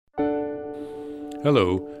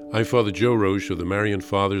Hello, I'm Father Joe Roche of the Marian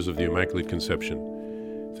Fathers of the Immaculate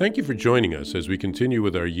Conception. Thank you for joining us as we continue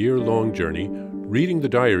with our year-long journey reading the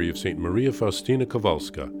diary of St. Maria Faustina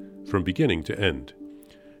Kowalska from beginning to end.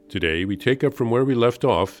 Today we take up from where we left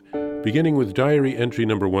off, beginning with diary entry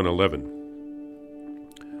number 111.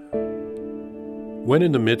 When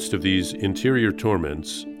in the midst of these interior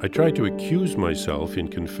torments, I tried to accuse myself in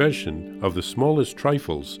confession of the smallest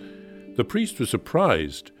trifles, the priest was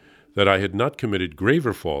surprised that I had not committed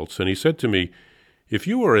graver faults, and he said to me, "If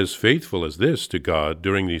you are as faithful as this to God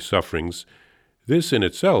during these sufferings, this in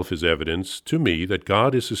itself is evidence to me that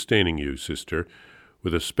God is sustaining you, sister,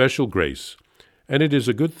 with a special grace, and it is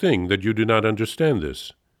a good thing that you do not understand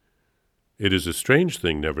this." It is a strange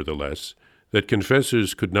thing, nevertheless, that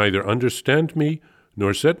confessors could neither understand me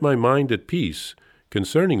nor set my mind at peace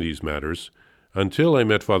concerning these matters until I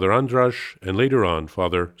met Father Andrasz and later on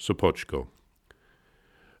Father Sopoćko.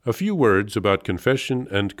 A few words about confession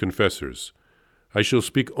and confessors. I shall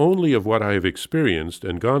speak only of what I have experienced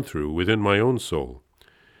and gone through within my own soul.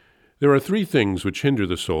 There are three things which hinder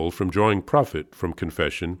the soul from drawing profit from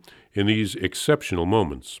confession in these exceptional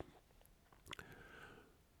moments.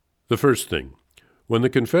 The first thing, when the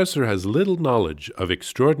confessor has little knowledge of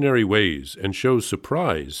extraordinary ways and shows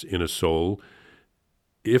surprise in a soul,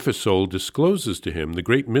 if a soul discloses to him the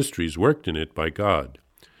great mysteries worked in it by God.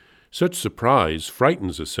 Such surprise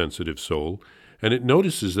frightens a sensitive soul, and it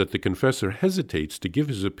notices that the confessor hesitates to give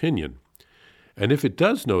his opinion. And if it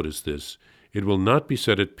does notice this, it will not be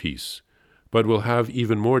set at peace, but will have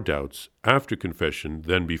even more doubts after confession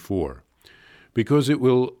than before, because it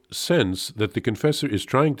will sense that the confessor is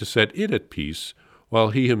trying to set it at peace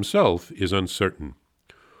while he himself is uncertain.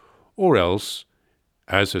 Or else,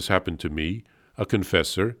 as has happened to me, a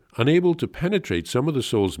confessor, unable to penetrate some of the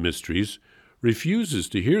soul's mysteries, refuses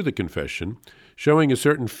to hear the confession, showing a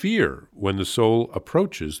certain fear when the soul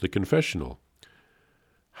approaches the confessional.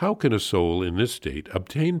 How can a soul in this state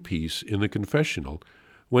obtain peace in the confessional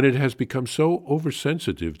when it has become so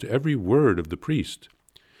oversensitive to every word of the priest?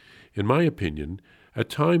 In my opinion, at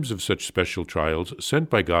times of such special trials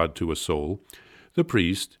sent by God to a soul, the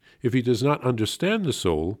priest, if he does not understand the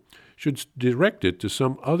soul, should direct it to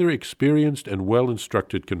some other experienced and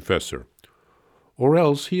well-instructed confessor. Or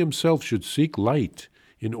else he himself should seek light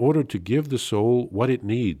in order to give the soul what it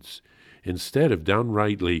needs, instead of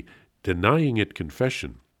downrightly denying it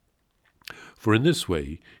confession. For in this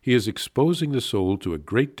way he is exposing the soul to a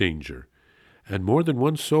great danger, and more than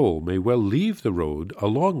one soul may well leave the road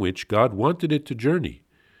along which God wanted it to journey.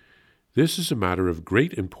 This is a matter of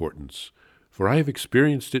great importance, for I have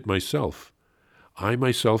experienced it myself. I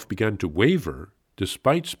myself began to waver,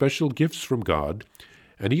 despite special gifts from God,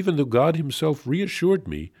 and even though God himself reassured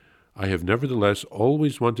me, I have nevertheless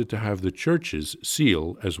always wanted to have the Church's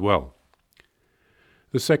seal as well.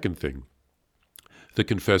 The second thing, the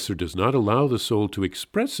confessor does not allow the soul to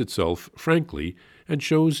express itself frankly and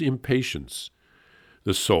shows impatience.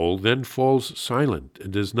 The soul then falls silent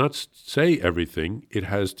and does not say everything it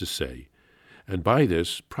has to say, and by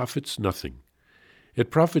this profits nothing.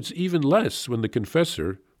 It profits even less when the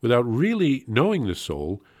confessor, without really knowing the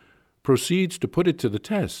soul, proceeds to put it to the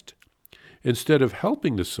test. Instead of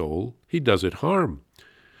helping the soul, he does it harm.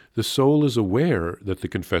 The soul is aware that the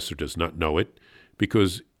confessor does not know it,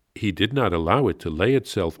 because he did not allow it to lay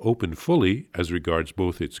itself open fully as regards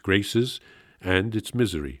both its graces and its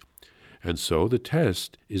misery. And so the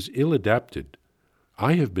test is ill-adapted.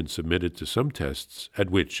 I have been submitted to some tests at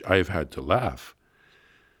which I have had to laugh.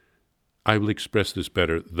 I will express this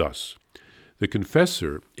better thus. The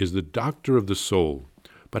confessor is the doctor of the soul.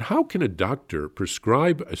 But how can a doctor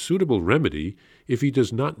prescribe a suitable remedy if he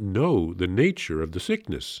does not know the nature of the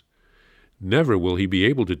sickness? Never will he be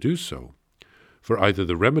able to do so, for either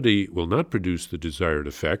the remedy will not produce the desired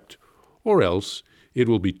effect, or else it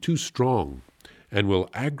will be too strong and will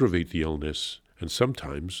aggravate the illness, and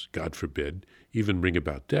sometimes, God forbid, even bring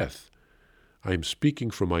about death. I am speaking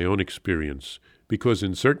from my own experience, because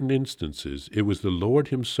in certain instances it was the Lord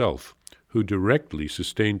himself who directly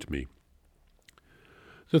sustained me.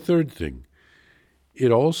 The third thing, it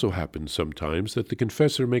also happens sometimes that the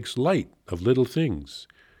confessor makes light of little things.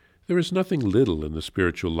 There is nothing little in the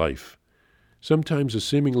spiritual life. Sometimes a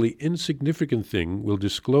seemingly insignificant thing will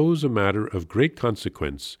disclose a matter of great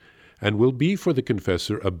consequence, and will be for the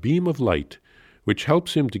confessor a beam of light, which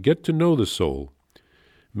helps him to get to know the soul.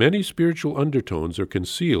 Many spiritual undertones are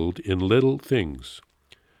concealed in little things.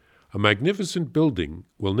 A magnificent building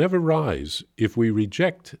will never rise if we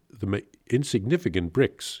reject the insignificant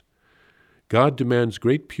bricks. God demands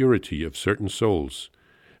great purity of certain souls,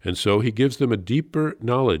 and so he gives them a deeper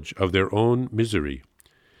knowledge of their own misery.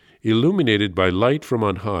 Illuminated by light from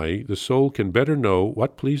on high, the soul can better know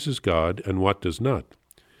what pleases God and what does not.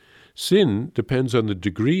 Sin depends on the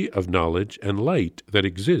degree of knowledge and light that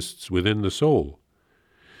exists within the soul.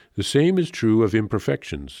 The same is true of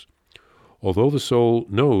imperfections. Although the soul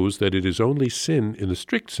knows that it is only sin in the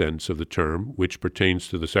strict sense of the term, which pertains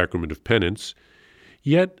to the sacrament of penance,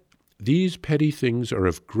 yet these petty things are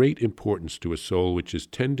of great importance to a soul which is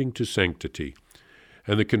tending to sanctity,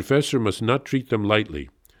 and the confessor must not treat them lightly.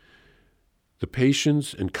 The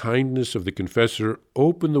patience and kindness of the confessor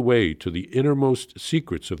open the way to the innermost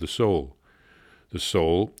secrets of the soul. The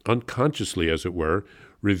soul, unconsciously as it were,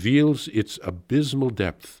 reveals its abysmal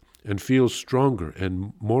depth and feels stronger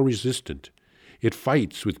and more resistant. It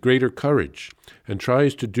fights with greater courage and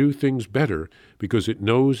tries to do things better because it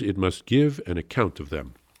knows it must give an account of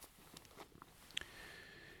them.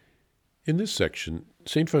 In this section,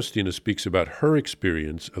 St. Faustina speaks about her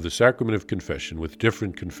experience of the sacrament of confession with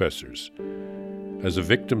different confessors. As a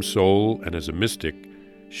victim soul and as a mystic,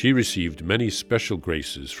 she received many special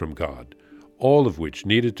graces from God, all of which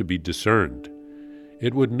needed to be discerned.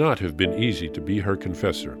 It would not have been easy to be her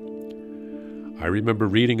confessor. I remember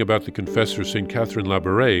reading about the confessor St. Catherine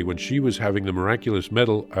Labouré when she was having the miraculous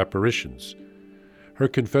medal apparitions. Her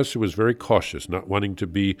confessor was very cautious, not wanting to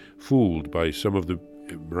be fooled by some of the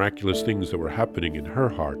miraculous things that were happening in her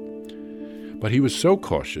heart. But he was so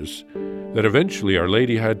cautious that eventually Our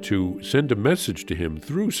Lady had to send a message to him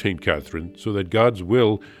through St. Catherine so that God's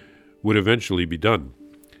will would eventually be done.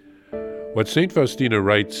 What St. Faustina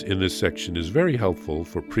writes in this section is very helpful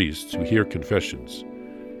for priests who hear confessions.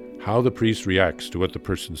 How the priest reacts to what the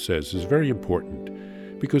person says is very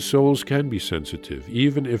important, because souls can be sensitive,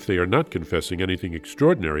 even if they are not confessing anything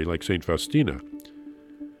extraordinary like St. Faustina.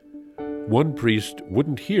 One priest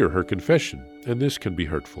wouldn't hear her confession, and this can be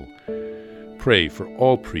hurtful. Pray for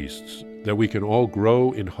all priests that we can all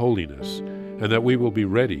grow in holiness and that we will be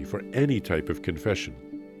ready for any type of confession.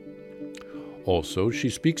 Also,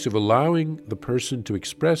 she speaks of allowing the person to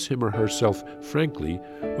express him or herself frankly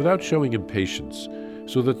without showing impatience,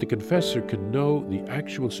 so that the confessor can know the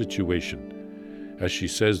actual situation. As she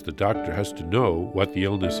says, the doctor has to know what the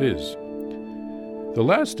illness is. The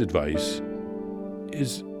last advice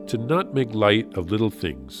is to not make light of little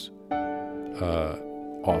things.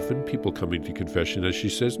 Often people coming to confession, as she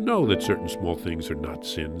says, know that certain small things are not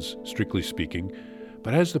sins, strictly speaking,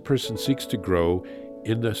 but as the person seeks to grow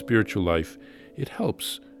in the spiritual life, it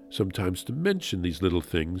helps sometimes to mention these little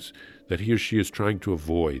things that he or she is trying to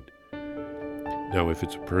avoid. Now, if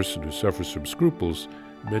it's a person who suffers from scruples,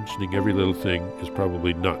 mentioning every little thing is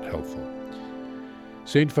probably not helpful.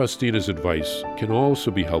 St. Faustina's advice can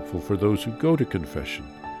also be helpful for those who go to confession,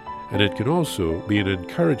 and it can also be an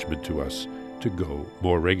encouragement to us to go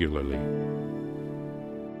more regularly.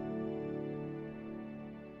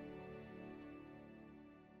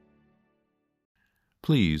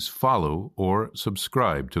 Please follow or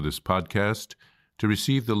subscribe to this podcast to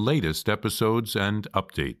receive the latest episodes and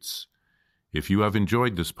updates. If you have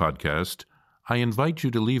enjoyed this podcast, I invite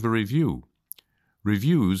you to leave a review.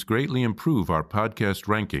 Reviews greatly improve our podcast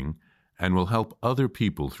ranking and will help other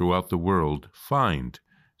people throughout the world find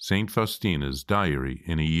St. Faustina's Diary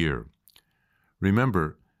in a Year.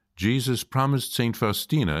 Remember, Jesus promised St.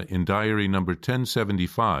 Faustina in Diary number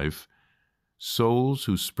 1075, souls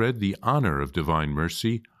who spread the honor of divine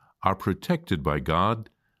mercy are protected by God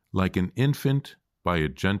like an infant by a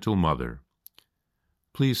gentle mother.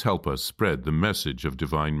 Please help us spread the message of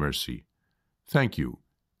divine mercy. Thank you,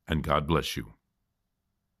 and God bless you.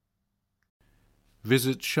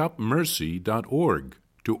 Visit shopmercy.org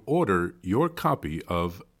to order your copy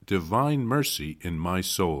of Divine Mercy in My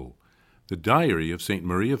Soul, the Diary of St.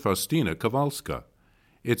 Maria Faustina Kowalska.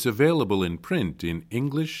 It's available in print in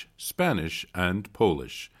English, Spanish, and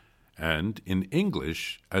Polish, and in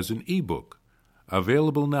English as an e-book,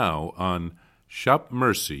 available now on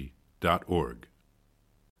shopmercy.org.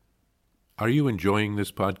 Are you enjoying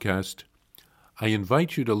this podcast? I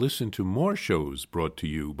invite you to listen to more shows brought to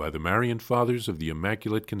you by the Marian Fathers of the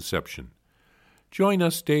Immaculate Conception. Join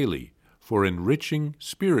us daily for enriching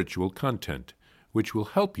spiritual content, which will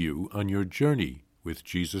help you on your journey with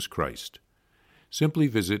Jesus Christ. Simply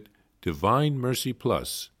visit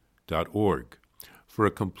DivineMercyPlus.org for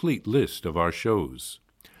a complete list of our shows.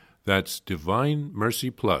 That's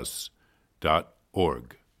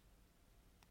DivineMercyPlus.org.